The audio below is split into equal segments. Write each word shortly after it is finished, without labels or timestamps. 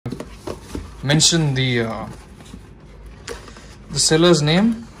mention the seller's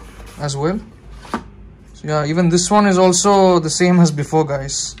name as well. So yeah, even this one is also the same as before,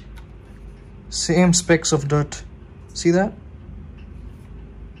 guys. Same specks of dirt. See that?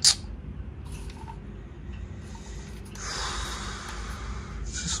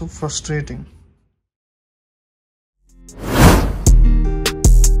 This is so frustrating.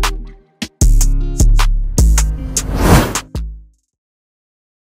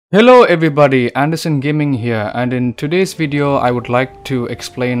 Hello everybody, Anderson Gaming here, and in today's video I would like to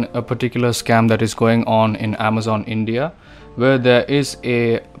explain a particular scam that is going on in Amazon India, where there is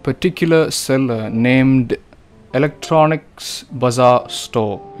a particular seller named Electronics Bazaar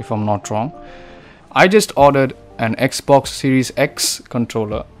Store, if I'm not wrong. I just ordered an Xbox Series X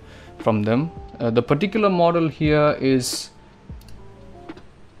controller from them. The particular model here is,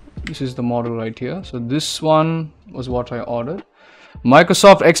 this is the model right here. So this one was what I ordered.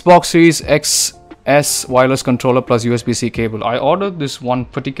 Microsoft Xbox Series XS wireless controller plus USB-C cable. I ordered this one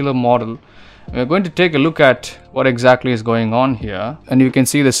particular model. We're going to take a look at what exactly is going on here, and you can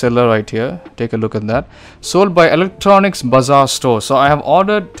see the seller right here. Take a look at that. Sold by Electronics Bazaar Store. So I have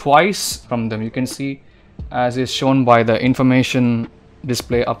ordered twice from them. You can see as is shown by the information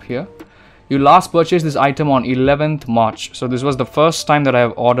display up here. You last purchased this item on 11th March. So this was the first time that I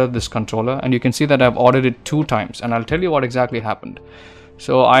have ordered this controller, and you can see that I've ordered it 2 times, and I'll tell you what exactly happened.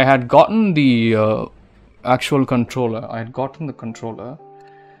 So I had gotten the actual controller. I had gotten the controller,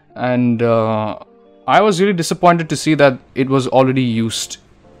 and I was really disappointed to see that it was already used.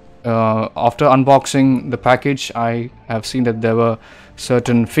 After unboxing the package, I have seen that there were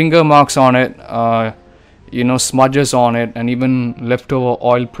certain finger marks on it, you know, smudges on it, and even leftover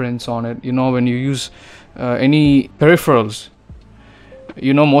oil prints on it. You know, when you use any peripherals,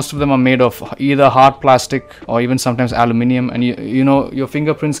 you know, most of them are made of either hard plastic or even sometimes aluminium, and you know, your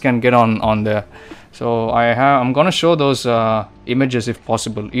fingerprints can get on there. So I'm gonna show those images if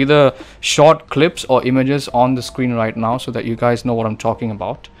possible, either short clips or images on the screen right now, so that you guys know what I'm talking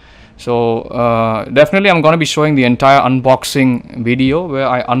about. So definitely I'm gonna be showing the entire unboxing video where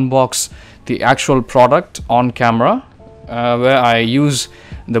I unbox the actual product on camera, where I use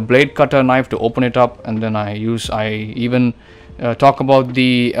the blade cutter knife to open it up, and then I even talk about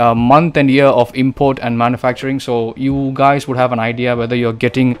the month and year of import and manufacturing, so you guys would have an idea whether you're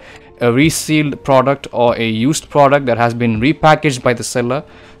getting a resealed product or a used product that has been repackaged by the seller.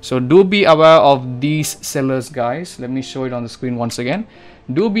 So do be aware of these sellers, guys. Let me show it on the screen once again.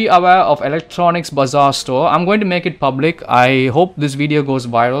 Do be aware of Electronics Bazaar Store. I'm going to make it public. I hope this video goes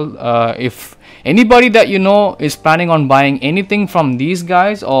viral. If anybody that you know is planning on buying anything from these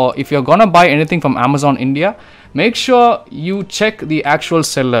guys, or if you're gonna buy anything from Amazon India, make sure you check the actual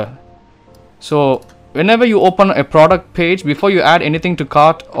seller. So whenever you open a product page, before you add anything to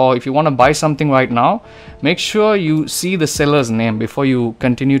cart, or if you want to buy something right now, make sure you see the seller's name before you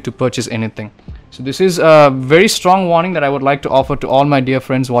continue to purchase anything. So this is a very strong warning that I would like to offer to all my dear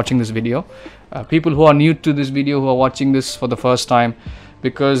friends watching this video, people who are new to this video, who are watching this for the first time,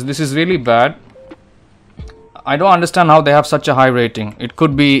 because this is really bad. I don't understand how they have such a high rating. It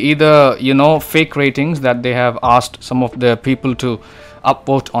could be either, you know, fake ratings that they have asked some of the people to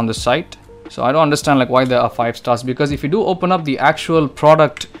upvote on the site. So I don't understand like why there are 5 stars, because if you do open up the actual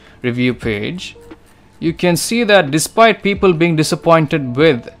product review page, you can see that despite people being disappointed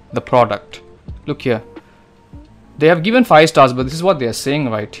with the product, look here, they have given 5 stars, but this is what they are saying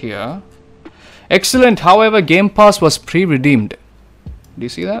right here. Excellent, however, Game Pass was pre-redeemed. Do you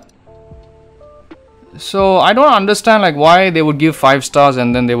see that? So I don't understand like why they would give 5 stars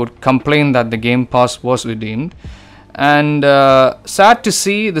and then they would complain that the Game Pass was redeemed. And sad to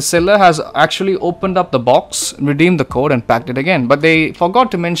see, the seller has actually opened up the box, redeemed the code, and packed it again. But they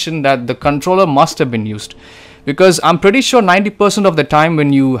forgot to mention that the controller must have been used, because I'm pretty sure 90% of the time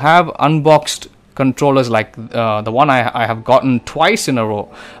when you have unboxed controllers like the one I have gotten twice in a row,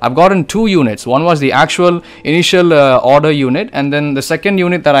 I've gotten 2 units. One was the actual initial order unit, and then the second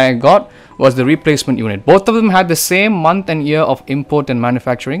unit that I got was the replacement unit. Both of them had the same month and year of import and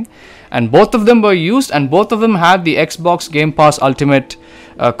manufacturing, and both of them were used, and both of them had the Xbox Game Pass Ultimate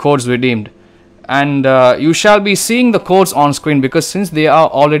codes redeemed. And you shall be seeing the codes on screen, because since they are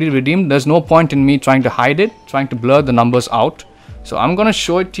already redeemed, there's no point in me trying to hide it, trying to blur the numbers out. So I'm gonna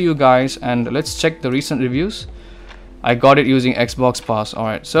show it to you guys, and let's check the recent reviews. I got it using Xbox Pass.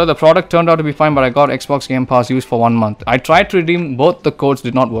 Alright, so the product turned out to be fine, but I got Xbox Game Pass used for 1 month. I tried to redeem both, the codes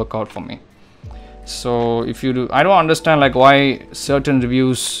did not work out for me. So if you do, I don't understand like why certain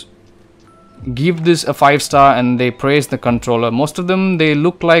reviews give this a 5 star and they praise the controller. Most of them, they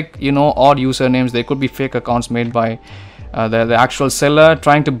look like, you know, odd usernames. They could be fake accounts made by the actual seller,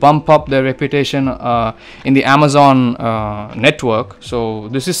 trying to bump up their reputation in the Amazon network. So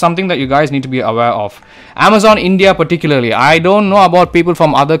this is something that you guys need to be aware of. Amazon India particularly, I don't know about people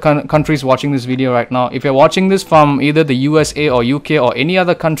from other countries watching this video right now. If you're watching this from either the USA or UK or any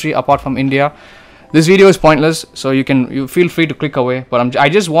other country apart from India, this video is pointless, so you feel free to click away. But I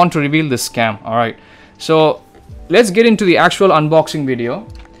just want to reveal this scam. All right, so let's get into the actual unboxing video,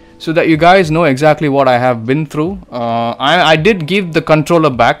 so that you guys know exactly what I have been through. I did give the controller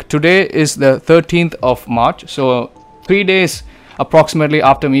back. Today is the 13th of March, so 3 days approximately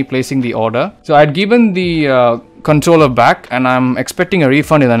after me placing the order. So I had given the controller back, and I'm expecting a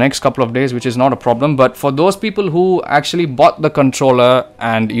refund in the next couple of days, which is not a problem. But for those people who actually bought the controller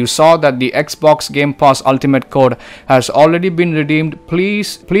and you saw that the Xbox Game Pass Ultimate code has already been redeemed,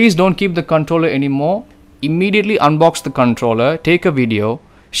 please don't keep the controller anymore. Immediately unbox the controller, take a video,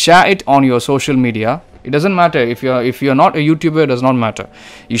 share it on your social media. It doesn't matter if you're not a YouTuber, it does not matter.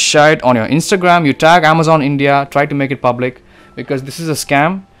 You share it on your Instagram, you tag Amazon India, try to make it public, because this is a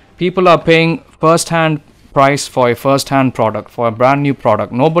scam. People are paying first-hand price for a first-hand product, for a brand new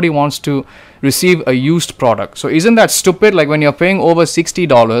product. Nobody wants to receive a used product. So isn't that stupid? Like when you're paying over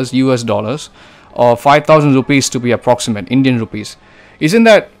 $60 US dollars or 5,000 rupees to be approximate, Indian rupees, isn't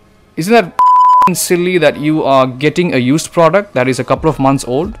that silly that you are getting a used product that is a couple of months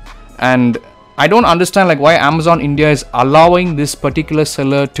old? And I don't understand like why Amazon India is allowing this particular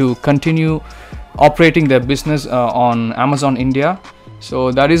seller to continue operating their business on Amazon India.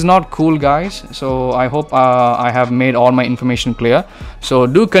 So that is not cool, guys. So I hope I have made all my information clear. So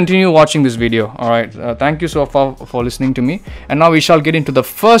do continue watching this video. All right, thank you so far for listening to me, and now we shall get into the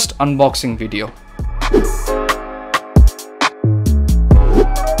first unboxing video.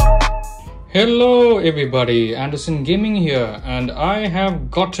 Hello everybody, Anderson Gaming here, and I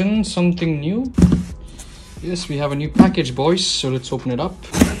have gotten something new. Yes, we have a new package, boys, so let's open it up.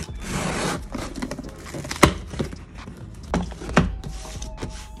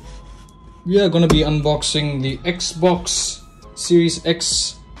 We are going to be unboxing the Xbox Series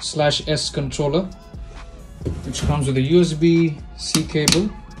X/S controller, which comes with a USB-C cable.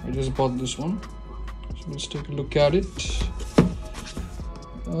 I just bought this one, so let's take a look at it.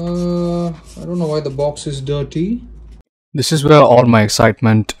 I don't know why the box is dirty. This is where all my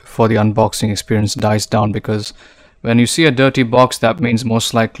excitement for the unboxing experience dies down, because when you see a dirty box, that means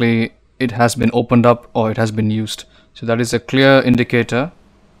most likely it has been opened up or it has been used. So that is a clear indicator.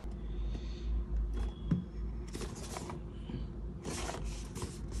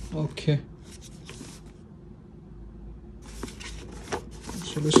 Okay,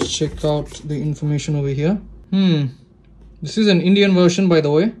 so let's check out the information over here. This is an Indian version, by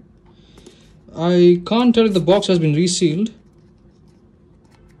the way. I can't tell if the box has been resealed,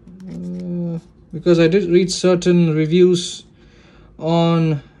 because I did read certain reviews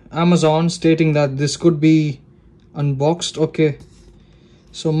on Amazon stating that this could be unboxed. Okay,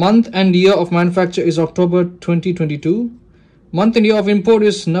 so month and year of manufacture is October 2022. Month and year of import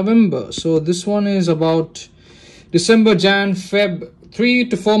is November. So this one is about December, Jan, Feb, 3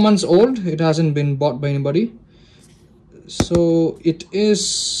 to 4 months old. It hasn't been bought by anybody. So it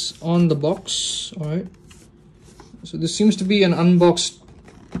is on the box. All right, so this seems to be an unboxed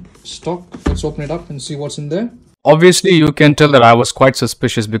stock. Let's open it up and see what's in there. Obviously you can tell that I was quite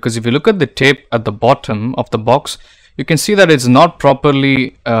suspicious, because if you look at the tape at the bottom of the box, you can see that it's not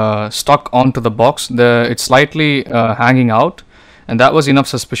properly stuck onto the box. It's slightly hanging out, and that was enough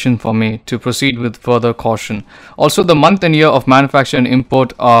suspicion for me to proceed with further caution. Also, the month and year of manufacture and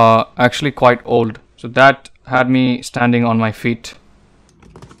import are actually quite old, so that had me standing on my feet.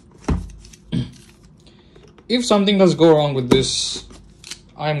 If something does go wrong with this,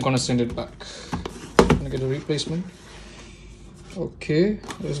 I'm gonna send it back. I'm gonna get a replacement. Okay,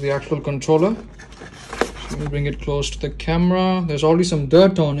 there's the actual controller. Let me bring it close to the camera. There's already some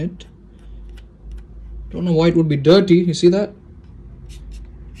dirt on it. Don't know why it would be dirty. You see that?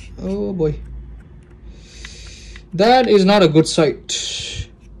 Oh boy, that is not a good sight.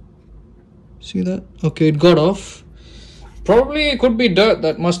 See that? Okay, it got off. Probably it could be dirt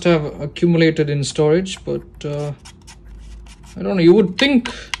that must have accumulated in storage, but I don't know. You would think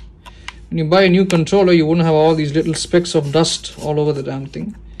when you buy a new controller, you wouldn't have all these little specks of dust all over the damn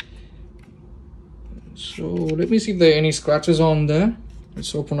thing. So let me see if there are any scratches on there.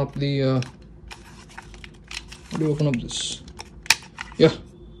 Let's open up the how do you open up this? Yeah,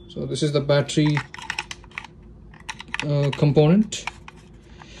 so this is the battery component.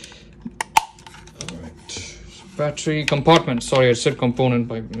 All right, so battery compartment. Sorry, I said component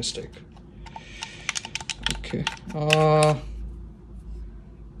by mistake. Okay,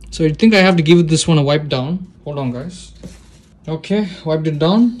 so I think I have to give this one a wipe down. Hold on, guys. Okay, wiped it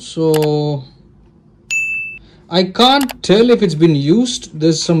down. So I can't tell if it's been used.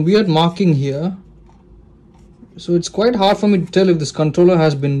 There's some weird marking here. So it's quite hard for me to tell if this controller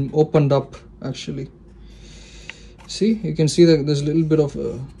has been opened up actually. See, you can see that there's a little bit of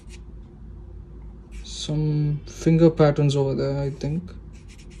some finger patterns over there, I think.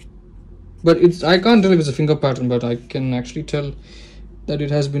 But I can't tell if it's a finger pattern, but I can actually tell that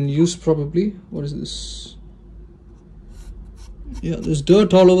it has been used probably. What is this? Yeah, there's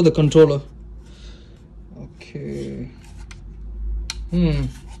dirt all over the controller. Okay.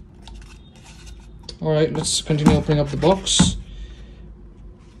 Alright, let's continue opening up the box.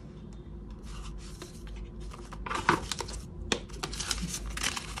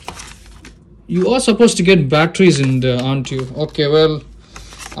 You are supposed to get batteries in there, aren't you? Okay, well,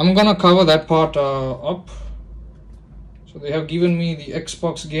 I'm gonna cover that part up. So they have given me the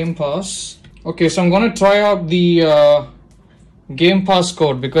Xbox Game Pass. Okay, so I'm gonna try out the Game Pass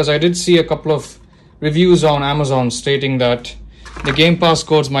code, because I did see a couple of reviews on Amazon stating that the Game Pass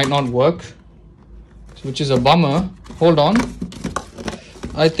codes might not work, which is a bummer. Hold on.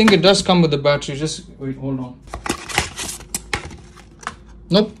 I think it does come with the battery. Just wait, hold on.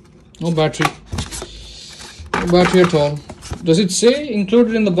 Nope, no battery. No battery at all. Does it say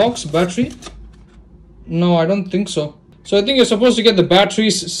included in the box battery? No, I don't think so. So I think you're supposed to get the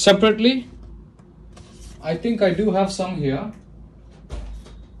batteries separately. I think I do have some here.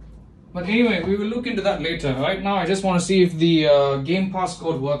 But anyway, we will look into that later. Right now, I just want to see if the Game Pass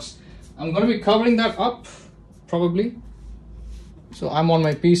code works. I'm going to be covering that up, probably. So I'm on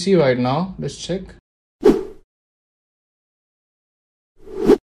my PC right now. Let's check.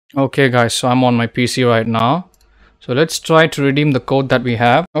 Okay guys, so I'm on my PC right now. So let's try to redeem the code that we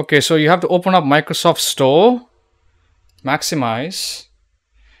have. Okay, so you have to open up Microsoft Store, maximize,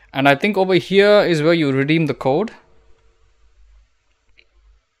 and I think over here is where you redeem the code.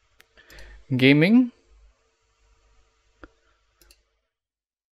 Gaming,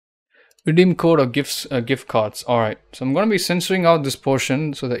 redeem code or gifts, gift cards. All right, so I'm going to be censoring out this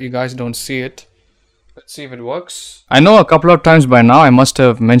portion so that you guys don't see it. Let's see if it works. I know a couple of times by now I must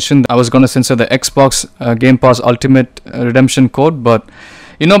have mentioned I was going to censor the Xbox Game Pass Ultimate redemption code, but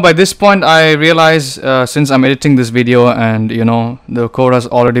you know, by this point I realize since I'm editing this video and you know the code has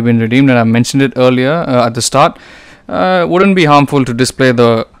already been redeemed and I mentioned it earlier at the start, wouldn't be harmful to display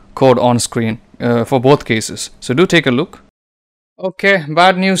the code on screen for both cases. So do take a look. Okay,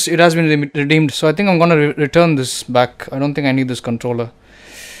 bad news, it has been redeemed. So I think I'm going to return this back. I don't think I need this controller.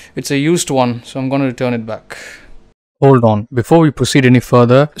 It's a used one, so I'm going to return it back. Hold on, before we proceed any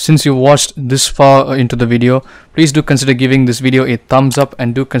further, since you watched this far into the video, please do consider giving this video a thumbs up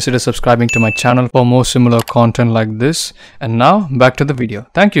and do consider subscribing to my channel for more similar content like this. And now, back to the video.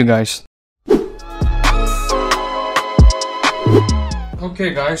 Thank you guys.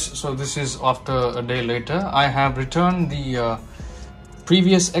 Okay guys, so this is after a day later. I have returned the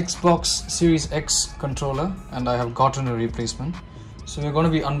previous Xbox Series X controller and I have gotten a replacement. So we're going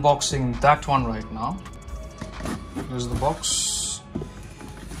to be unboxing that one right now. Here's the box.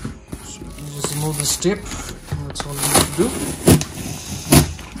 So let me just remove this tape. That's all we need to do.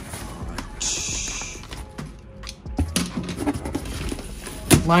 Alright.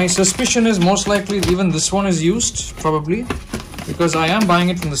 My suspicion is most likely even this one is used, probably, because I am buying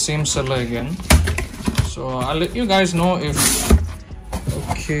it from the same seller again. So I'll let you guys know if...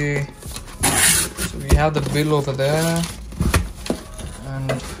 Okay. So we have the bill over there.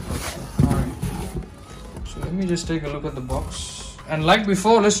 And alright, so let me just take a look at the box, and like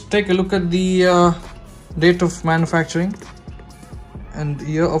before, let's take a look at the date of manufacturing and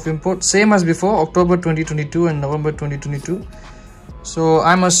year of import. Same as before, October 2022 and November 2022. So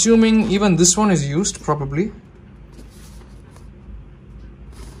I'm assuming even this one is used, probably.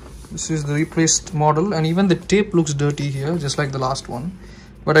 This is the replaced model, and even the tape looks dirty here, just like the last one,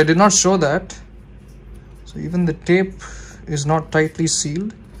 but I did not show that. So even the tape is not tightly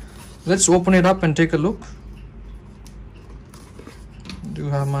sealed. Let's open it up and take a look. I do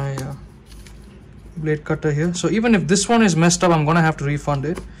have my blade cutter here. So even if this one is messed up, I'm gonna have to refund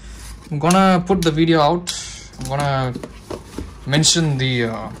it. I'm gonna put the video out. I'm gonna mention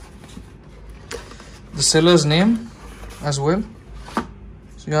the seller's name as well.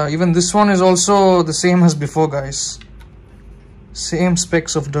 So yeah, even this one is also the same as before, guys. Same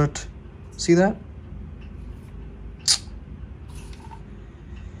specks of dirt. See that?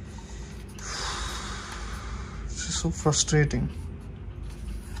 So frustrating.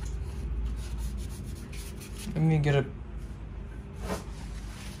 Let me get a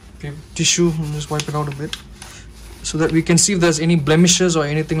paper tissue and just wipe it out a bit so that we can see if there's any blemishes or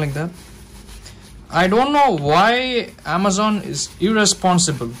anything like that. I don't know why Amazon is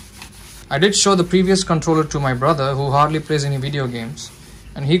irresponsible. I did show the previous controller to my brother who hardly plays any video games,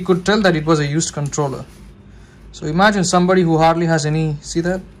 and he could tell that it was a used controller. So imagine somebody who hardly has any, see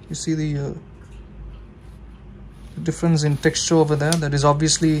that? You see the difference in texture over there? That is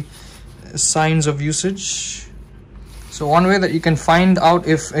obviously signs of usage. So one way that you can find out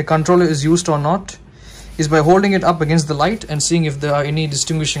if a controller is used or not is by holding it up against the light and seeing if there are any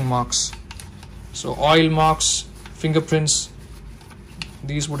distinguishing marks. So oil marks, fingerprints,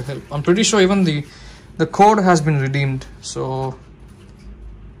 these would help. I'm pretty sure even the code has been redeemed. So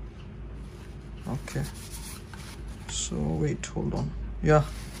okay, so wait, hold on. Yeah,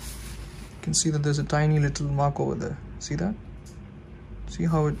 you can see that there's a tiny little mark over there. See that? See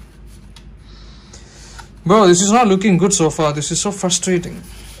how it... Bro, this is not looking good so far. This is so frustrating.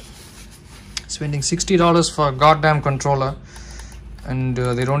 Spending $60 for a goddamn controller, and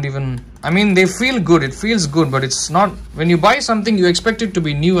they don't even... I mean, they feel good. It feels good, but it's not... When you buy something, you expect it to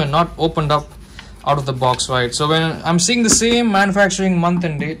be new and not opened up out of the box, right? So when I'm seeing the same manufacturing month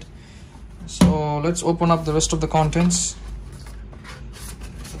and date, so let's open up the rest of the contents.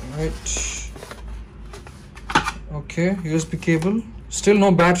 Right. Okay, USB cable. Still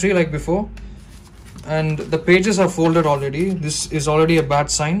no battery like before. And the pages are folded already. This is already a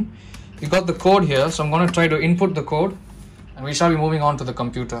bad sign. We got the code here, so I'm going to try to input the code, and we shall be moving on to the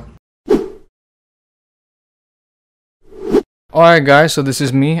computer. Alright guys, so this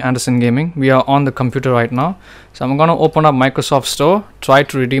is me, Anderson Gaming. We are on the computer right now. So I'm going to open up Microsoft Store, try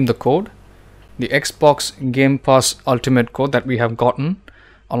to redeem the code, the Xbox Game Pass Ultimate code that we have gotten,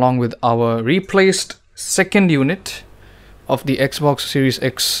 along with our replaced second unit of the Xbox Series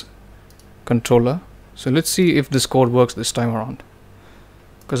X controller. So let's see if this code works this time around,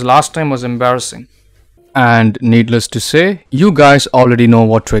 because last time was embarrassing. And needless to say, you guys already know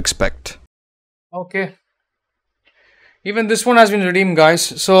what to expect. Okay, even this one has been redeemed, guys.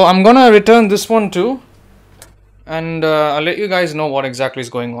 So I'm gonna return this one too, and I'll let you guys know what exactly is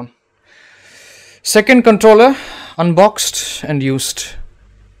going on. Second controller, unboxed and used.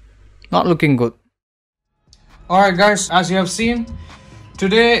 Not looking good. Alright guys, as you have seen,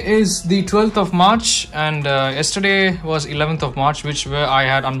 today is the 12th of March, and yesterday was 11th of March, where I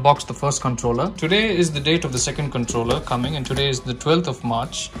had unboxed the first controller. Today is the date of the second controller coming, and today is the 12th of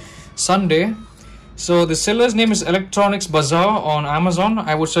March, Sunday. So the seller's name is Electronics Bazaar on Amazon.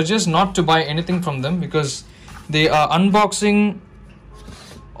 I would suggest not to buy anything from them because they are unboxing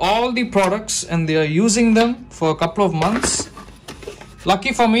all the products and they are using them for a couple of months.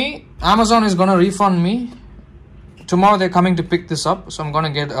 Lucky for me, Amazon is gonna refund me. Tomorrow they're coming to pick this up, so I'm gonna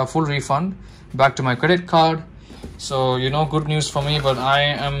get a full refund back to my credit card. So you know, good news for me. But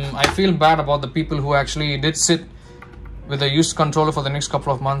I feel bad about the people who actually did sit with a used controller for the next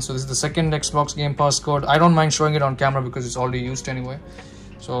couple of months. So this is the second Xbox Game Pass code. I don't mind showing it on camera because it's already used anyway.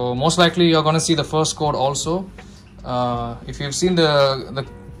 So most likely you're gonna see the first code also. If you've seen the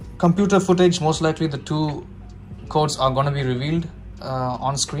computer footage, most likely the two codes are gonna be revealed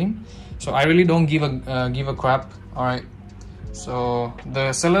on screen. So I really don't give a crap. All right, so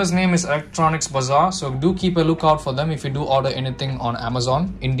the seller's name is Electronics Bazaar, so do keep a lookout for them if you do order anything on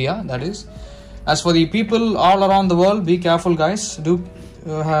Amazon India, that is. As for the people all around the world, be careful guys. Do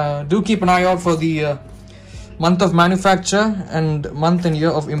keep an eye out for the month of manufacture and month and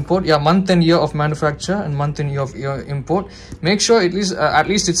year of import. Yeah, month and year of manufacture and month and year of import. Make sure at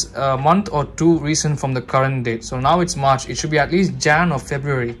least it's a month or two recent from the current date. So now it's March, it should be at least Jan or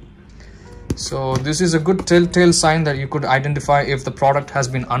February. So this is a good telltale sign that you could identify if the product has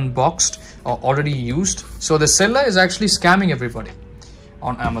been unboxed or already used. So the seller is actually scamming everybody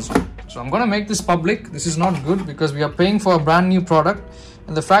on Amazon. So I'm gonna make this public. This is not good because we are paying for a brand new product,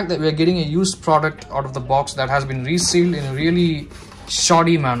 and the fact that we are getting a used product out of the box that has been resealed in a really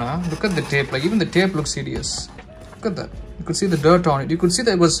shoddy manner. Look at the tape, like even the tape looks hideous. Look at that. You could see the dirt on it. You could see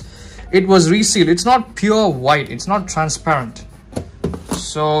that it was resealed. It's not pure white, it's not transparent.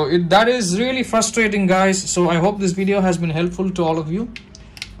 So that is really frustrating guys. So I hope this video has been helpful to all of you.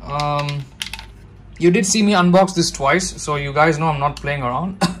 You did see me unbox this twice, so you guys know I'm not playing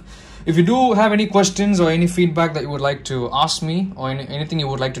around. If you do have any questions or any feedback that you would like to ask me, or anything you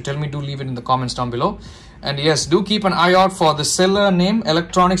would like to tell me, do leave it in the comments down below. And yes, do keep an eye out for the seller name,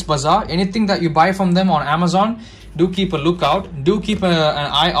 Electronics Bazaar. Anything that you buy from them on Amazon, do keep a lookout. Do keep an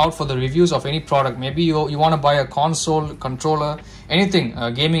eye out for the reviews of any product. Maybe you want to buy a console, controller, anything,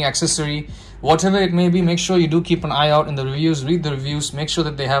 a gaming accessory, whatever it may be. Make sure you do keep an eye out in the reviews. Read the reviews. Make sure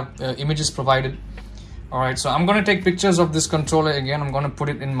that they have images provided. Alright, so I'm going to take pictures of this controller again. I'm going to put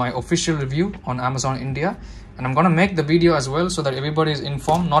it in my official review on Amazon India. And I'm going to make the video as well so that everybody is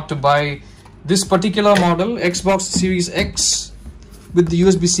informed not to buy this particular model, Xbox Series X with the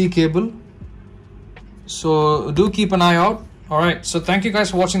USB-C cable. So do keep an eye out. Alright, so thank you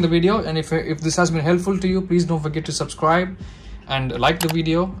guys for watching the video, and if this has been helpful to you, please don't forget to subscribe and like the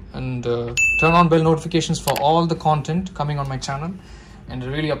video, and turn on bell notifications for all the content coming on my channel, and I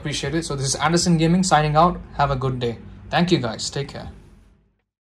really appreciate it. So this is Anderson Gaming signing out. Have a good day. Thank you guys. Take care.